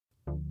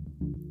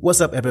What's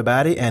up,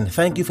 everybody, and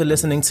thank you for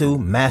listening to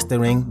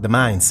Mastering the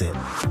Mindset.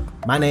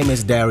 My name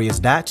is Darius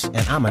Dotch,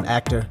 and I'm an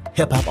actor,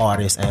 hip-hop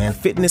artist, and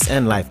fitness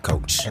and life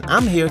coach. And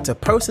I'm here to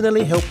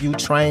personally help you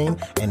train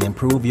and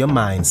improve your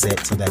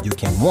mindset so that you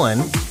can, 1,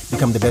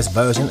 become the best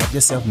version of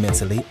yourself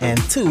mentally, and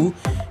 2,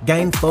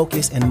 gain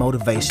focus and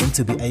motivation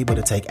to be able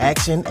to take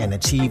action and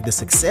achieve the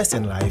success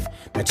in life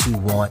that you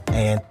want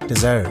and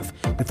deserve.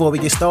 Before we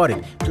get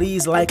started,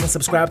 please like and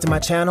subscribe to my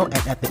channel,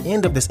 and at the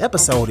end of this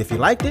episode, if you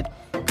liked it,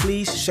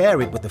 please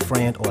share it with a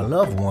friend or a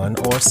loved one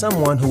or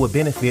someone who would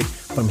benefit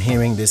from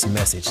hearing this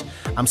message.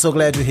 I'm so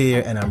glad you're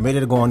here, and I'm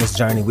ready to go on this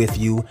journey with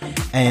you,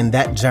 and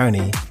that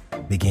journey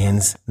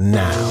begins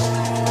now.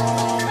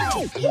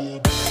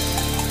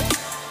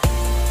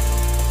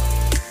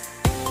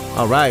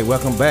 All right,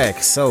 welcome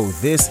back. So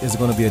this is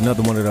going to be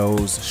another one of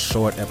those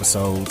short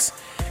episodes.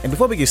 And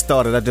before we get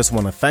started, I just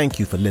want to thank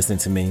you for listening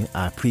to me.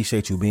 I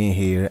appreciate you being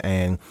here,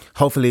 and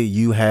hopefully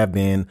you have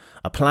been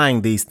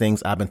applying these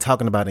things I've been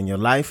talking about in your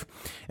life.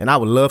 And I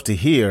would love to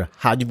hear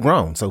how you've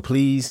grown. So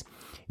please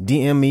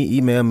DM me,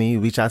 email me,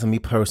 reach out to me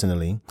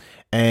personally.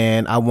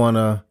 And I want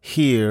to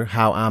hear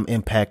how I'm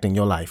impacting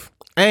your life.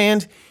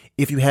 And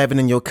if you have it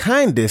in your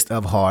kindest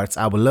of hearts,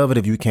 I would love it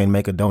if you can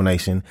make a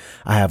donation.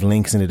 I have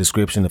links in the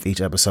description of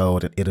each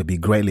episode. It'll be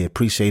greatly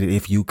appreciated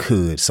if you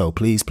could. So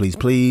please, please,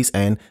 please.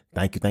 And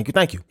thank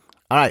you.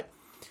 All right.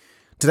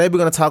 Today, we're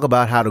going to talk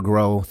about how to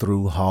grow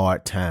through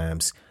hard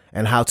times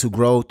and how to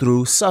grow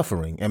through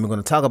suffering. And we're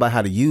going to talk about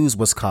how to use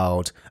what's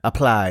called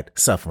applied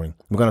suffering.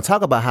 We're going to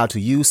talk about how to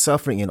use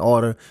suffering in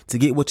order to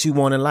get what you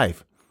want in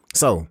life.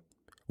 So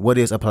what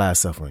is applied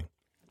suffering?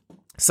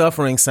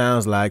 Suffering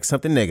sounds like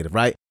something negative,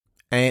 right?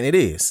 And it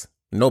is.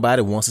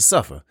 Nobody wants to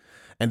suffer.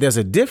 And there's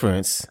a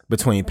difference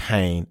between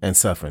pain and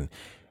suffering.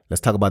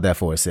 Let's talk about that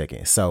for a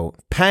second. So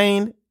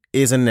pain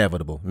is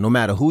inevitable. No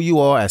matter who you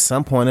are, at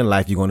some point in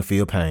life, you're going to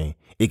feel pain.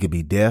 It could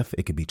be death.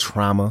 It could be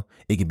trauma.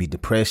 It could be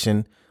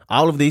depression.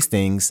 All of these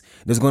things,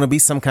 there's going to be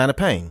some kind of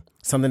pain,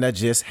 something that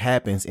just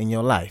happens in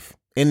your life.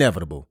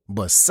 Inevitable.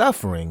 But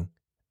suffering,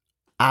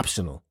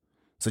 optional.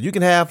 So you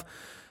can have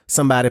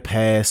somebody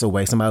pass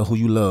away, somebody who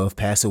you love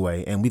pass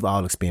away, and we've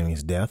all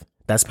experienced death.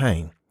 That's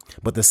pain.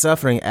 But the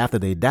suffering after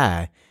they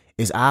die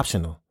is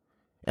optional.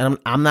 And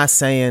I'm not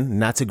saying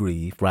not to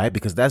grieve, right?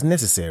 Because that's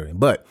necessary.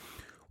 But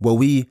what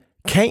we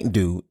can't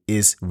do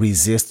is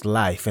resist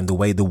life and the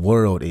way the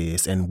world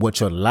is and what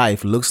your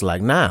life looks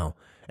like now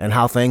and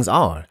how things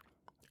are.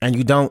 And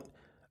you don't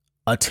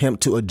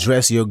attempt to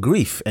address your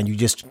grief, and you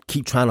just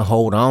keep trying to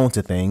hold on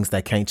to things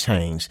that can't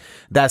change.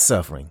 That's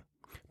suffering.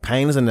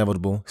 Pain is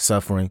inevitable,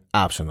 suffering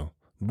optional.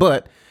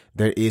 But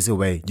there is a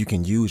way you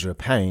can use your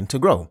pain to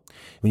grow.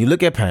 When you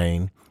look at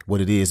pain, what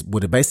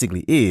it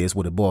basically is,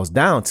 what it boils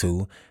down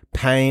to,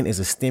 pain is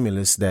a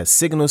stimulus that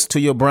signals to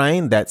your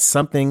brain that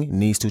something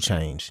needs to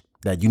change,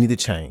 that you need to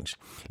change.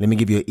 Let me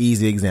give you an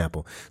easy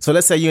example. So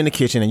let's say you're in the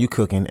kitchen and you're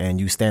cooking and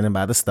you're standing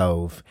by the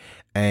stove,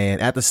 and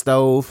at the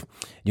stove,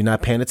 you're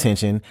not paying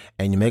attention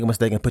and you make a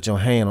mistake and put your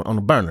hand on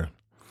the burner.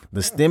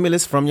 The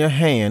stimulus from your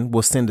hand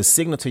will send a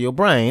signal to your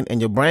brain, and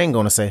your brain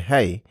going to say,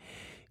 hey,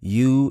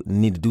 you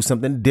need to do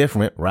something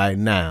different right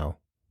now.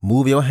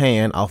 Move your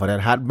hand off of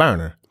that hot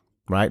burner.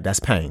 Right? That's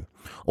pain.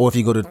 Or if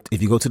you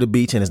go to the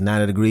beach and it's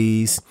 90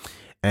 degrees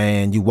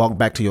and you walk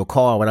back to your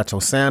car without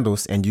your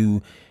sandals and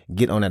you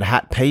get on that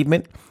hot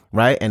pavement,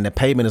 right? And the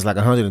pavement is like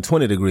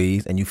 120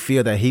 degrees and you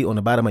feel that heat on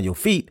the bottom of your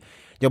feet.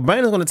 Your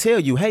brain is going to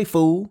tell you, hey,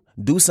 fool,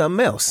 do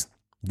something else.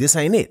 This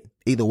ain't it.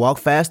 Either walk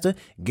faster,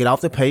 get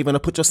off the pavement, or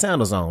put your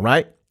sandals on,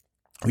 right?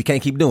 We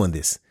can't keep doing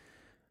this.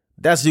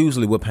 That's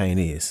usually what pain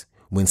is.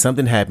 When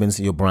something happens,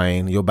 your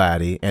brain, your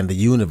body, and the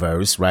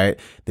universe, right,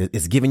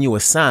 it's giving you a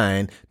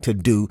sign to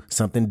do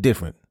something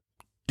different.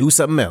 Do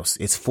something else.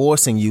 It's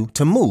forcing you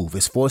to move.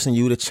 It's forcing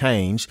you to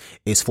change.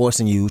 It's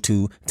forcing you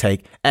to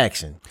take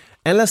action.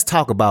 And let's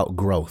talk about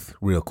growth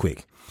real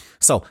quick.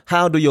 So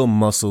how do your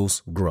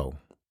muscles grow?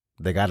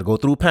 They got to go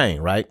through pain,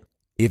 right?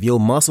 If your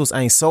muscles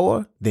ain't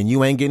sore, then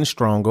you ain't getting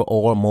stronger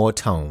or more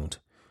toned.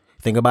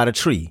 Think about a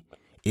tree.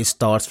 It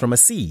starts from a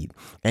seed,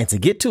 and to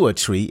get to a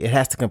tree, it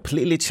has to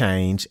completely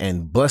change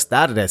and bust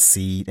out of that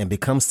seed and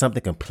become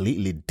something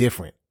completely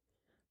different.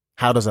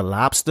 How does a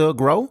lobster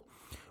grow?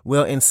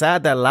 Well,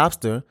 inside that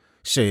lobster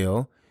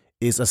shell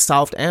is a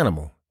soft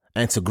animal,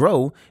 and to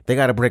grow, they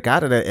got to break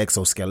out of that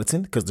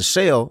exoskeleton because the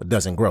shell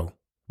doesn't grow,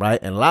 right?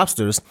 And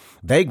lobsters,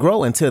 they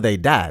grow until they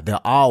die. They're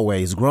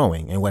always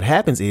growing. And what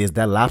happens is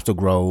that lobster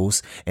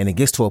grows and it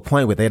gets to a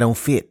point where they don't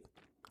fit.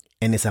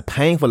 And it's a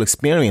painful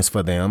experience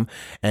for them,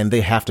 and they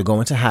have to go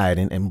into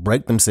hiding and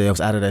break themselves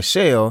out of that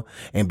shell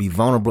and be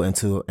vulnerable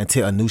until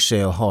a new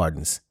shell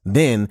hardens.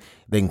 Then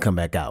they can come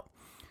back out.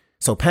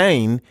 So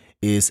pain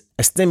is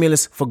a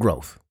stimulus for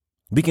growth.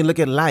 We can look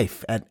at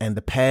life and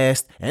the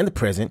past and the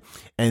present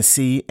and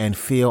see and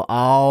feel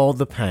all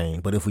the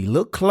pain. But if we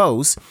look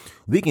close,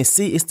 we can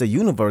see it's the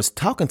universe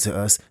talking to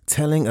us,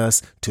 telling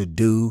us to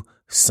do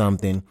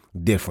something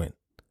different.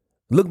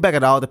 Look back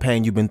at all the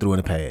pain you've been through in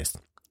the past.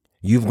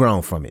 You've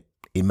grown from it.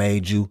 It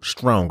made you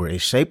stronger.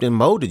 It shaped and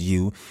molded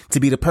you to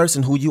be the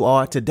person who you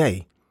are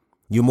today.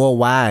 You're more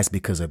wise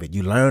because of it.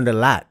 You learned a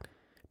lot.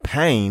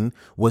 Pain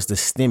was the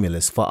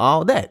stimulus for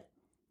all that.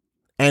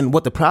 And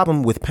what the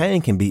problem with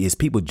pain can be is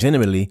people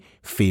generally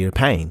fear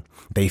pain.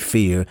 They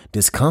fear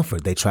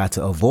discomfort. They try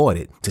to avoid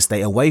it, to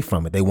stay away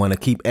from it. They want to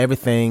keep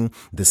everything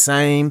the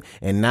same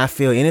and not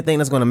feel anything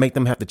that's going to make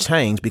them have to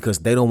change because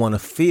they don't want to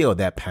feel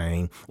that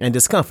pain and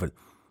discomfort.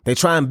 They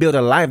try and build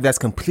a life that's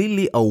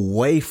completely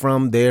away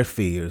from their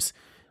fears,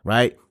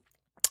 right?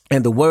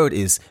 And the word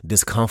is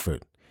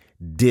discomfort.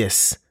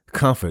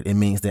 Discomfort. It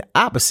means the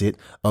opposite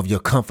of your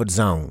comfort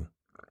zone.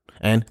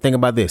 And think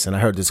about this. And I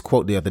heard this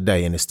quote the other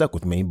day and it stuck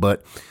with me.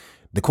 But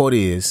the quote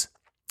is,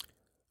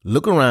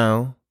 look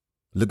around,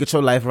 look at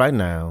your life right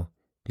now.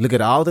 Look at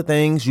all the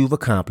things you've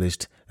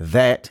accomplished.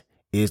 That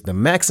is the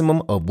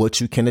maximum of what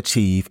you can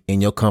achieve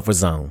in your comfort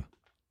zone.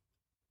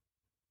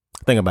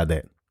 Think about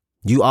that.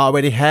 You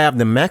already have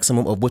the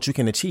maximum of what you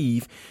can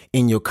achieve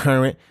in your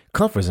current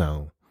comfort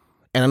zone.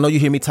 And I know you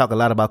hear me talk a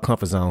lot about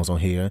comfort zones on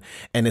here,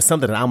 and it's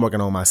something that I'm working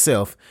on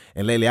myself.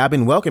 And lately I've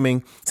been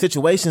welcoming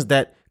situations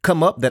that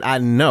come up that I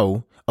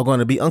know are going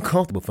to be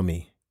uncomfortable for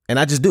me. And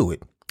I just do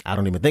it. I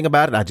don't even think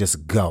about it. I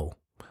just go.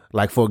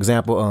 Like, for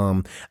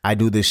example, I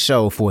do this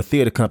show for a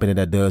theater company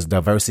that does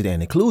diversity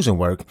and inclusion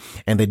work,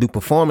 and they do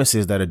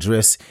performances that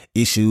address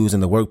issues in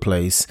the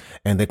workplace,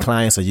 and their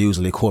clients are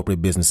usually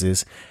corporate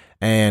businesses.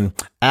 And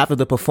after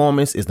the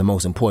performance is the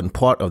most important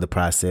part of the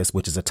process,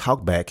 which is a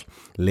talkback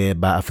led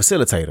by a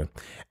facilitator.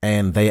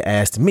 And they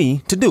asked me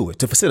to do it,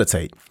 to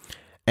facilitate.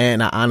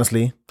 And I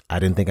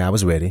didn't think I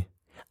was ready.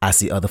 I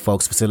see other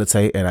folks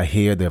facilitate and I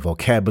hear their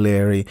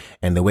vocabulary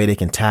and the way they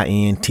can tie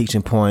in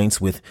teaching points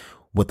with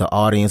what the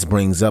audience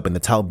brings up in the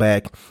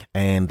talkback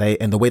and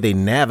the way they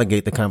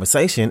navigate the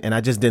conversation. And I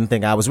just didn't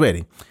think I was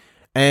ready.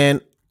 And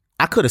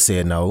I could have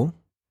said no.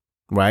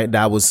 Right.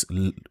 That was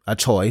a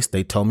choice.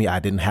 They told me I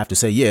didn't have to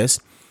say yes.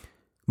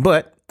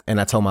 But, and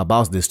I told my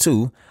boss this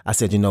too, I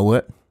said, you know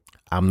what?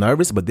 I'm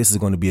nervous, but this is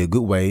going to be a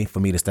good way for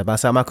me to step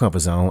outside my comfort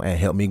zone and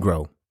help me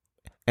grow.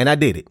 And I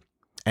did it.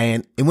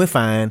 And it went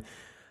fine.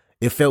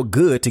 It felt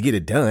good to get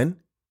it done.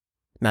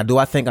 Now, do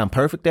I think I'm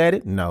perfect at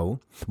it? No.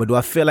 But do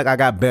I feel like I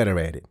got better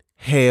at it?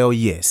 Hell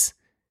yes.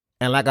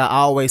 And like I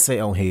always say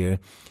on here,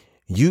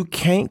 you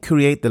can't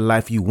create the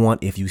life you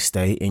want if you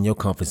stay in your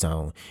comfort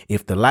zone.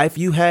 If the life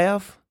you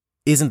have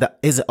is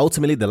it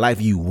ultimately the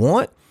life you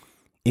want?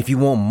 If you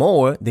want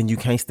more, then you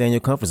can't stay in your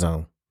comfort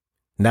zone.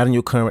 Not in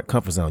your current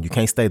comfort zone. You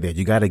can't stay there.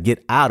 You got to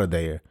get out of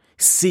there.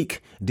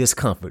 Seek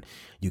discomfort.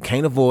 You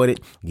can't avoid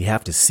it. You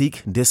have to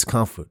seek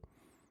discomfort.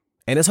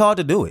 And it's hard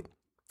to do it,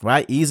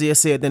 right? Easier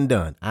said than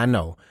done. I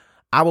know.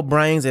 Our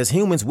brains as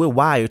humans, we're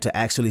wired to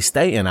actually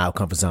stay in our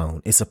comfort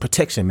zone. It's a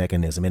protection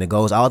mechanism, and it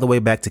goes all the way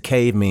back to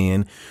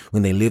cavemen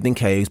when they lived in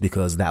caves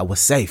because that was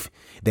safe.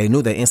 They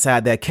knew that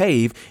inside that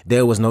cave,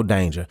 there was no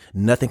danger.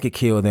 Nothing could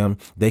kill them.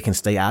 They can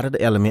stay out of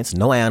the elements,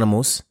 no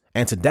animals.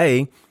 And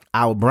today,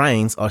 our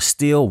brains are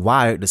still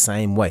wired the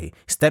same way.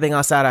 Stepping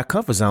outside our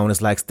comfort zone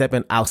is like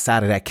stepping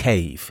outside of that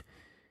cave.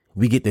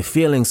 We get the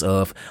feelings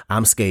of,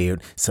 I'm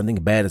scared, something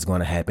bad is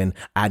going to happen.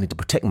 I need to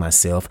protect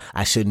myself.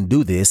 I shouldn't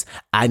do this.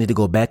 I need to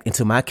go back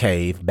into my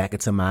cave, back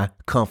into my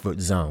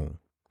comfort zone.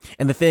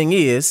 And the thing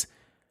is,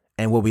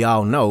 and what we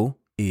all know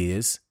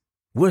is,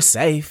 we're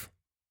safe.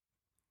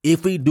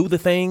 If we do the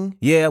thing,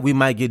 yeah, we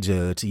might get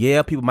judged.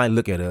 Yeah, people might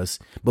look at us,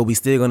 but we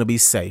still going to be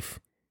safe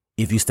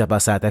if you step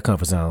outside that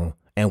comfort zone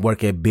and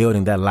work at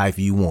building that life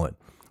you want.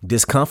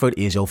 Discomfort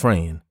is your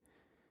friend.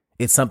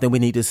 It's something we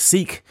need to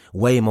seek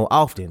way more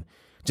often.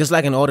 Just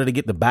like in order to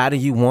get the body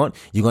you want,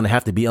 you're going to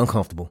have to be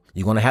uncomfortable.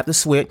 You're going to have to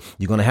sweat.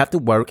 You're going to have to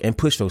work and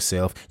push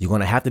yourself. You're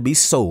going to have to be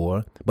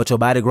sore, but your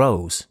body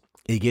grows.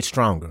 It gets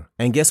stronger.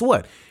 And guess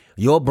what?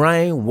 Your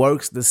brain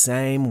works the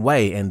same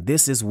way. And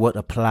this is what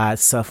applied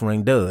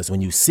suffering does. When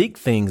you seek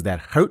things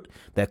that hurt,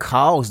 that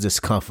cause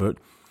discomfort,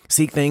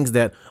 seek things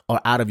that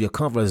are out of your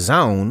comfort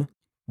zone,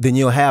 then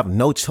you'll have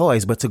no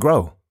choice but to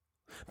grow.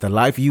 The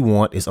life you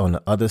want is on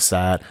the other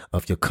side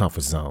of your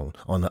comfort zone,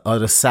 on the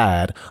other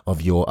side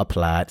of your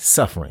applied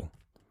suffering.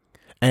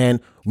 And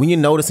when you're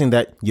noticing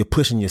that you're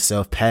pushing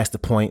yourself past the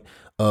point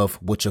of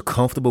what you're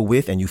comfortable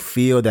with and you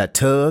feel that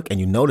tug and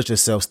you notice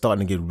yourself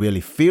starting to get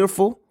really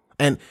fearful,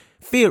 and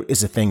fear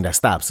is the thing that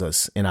stops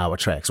us in our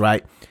tracks,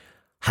 right?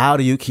 How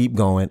do you keep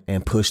going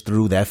and push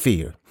through that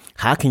fear?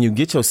 How can you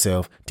get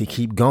yourself to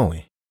keep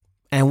going?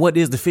 And what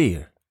is the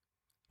fear,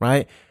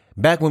 right?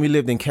 Back when we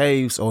lived in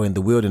caves or in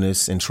the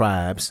wilderness in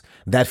tribes,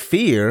 that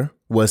fear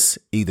was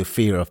either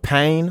fear of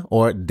pain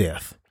or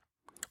death.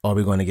 Are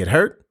we going to get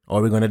hurt or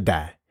are we going to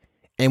die?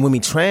 And when we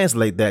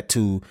translate that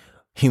to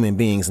human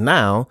beings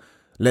now,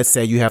 let's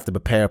say you have to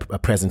prepare a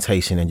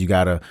presentation and you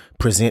got to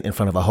present in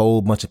front of a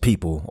whole bunch of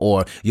people,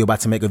 or you're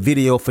about to make a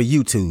video for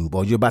YouTube,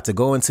 or you're about to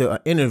go into an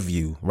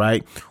interview,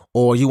 right?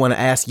 Or you want to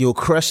ask your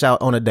crush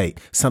out on a date,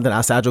 something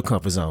outside your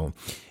comfort zone.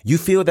 You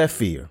feel that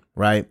fear,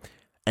 right?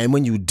 And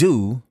when you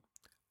do,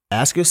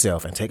 ask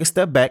yourself and take a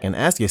step back and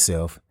ask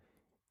yourself,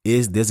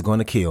 is this going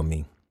to kill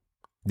me?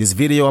 This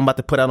video I'm about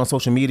to put out on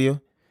social media,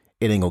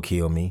 it ain't going to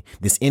kill me.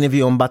 This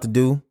interview I'm about to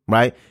do,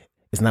 right?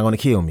 It's not going to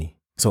kill me.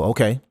 So,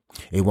 okay,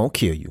 It won't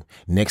kill you.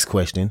 Next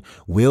question.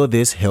 Will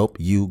this help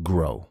you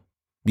grow?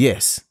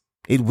 Yes,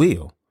 it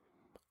will.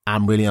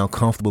 I'm really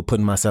uncomfortable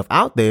putting myself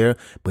out there,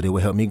 but it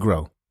will help me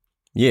grow.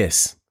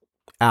 Yes,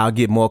 I'll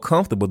get more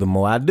comfortable the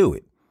more I do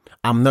it.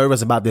 I'm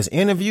nervous about this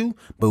interview,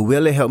 but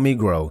will it help me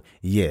grow?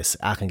 Yes,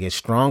 I can get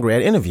stronger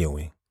at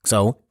interviewing.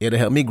 So it'll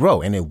help me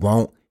grow and it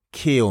won't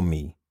kill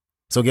me.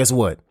 So guess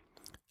what?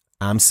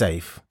 I'm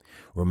safe.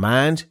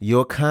 Remind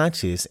your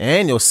conscious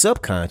and your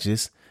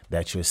subconscious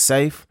that you're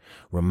safe.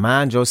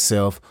 Remind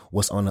yourself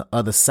what's on the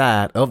other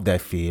side of that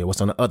fear,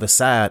 what's on the other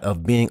side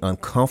of being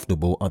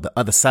uncomfortable, on the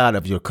other side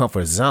of your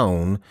comfort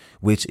zone,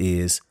 which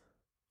is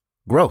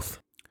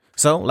growth.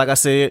 So, like I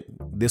said,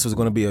 this was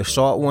going to be a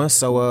short one.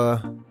 So,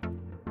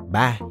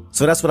 bye.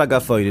 So that's what I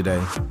got for you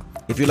today.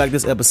 If you like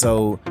this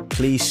episode,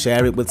 please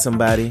share it with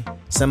somebody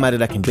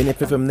that can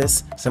benefit from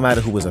this,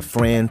 somebody who is a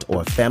friend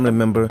or a family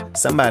member,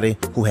 somebody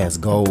who has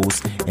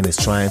goals and is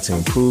trying to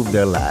improve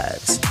their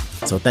lives.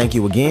 So thank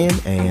you again,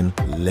 and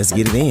let's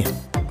get it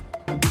in.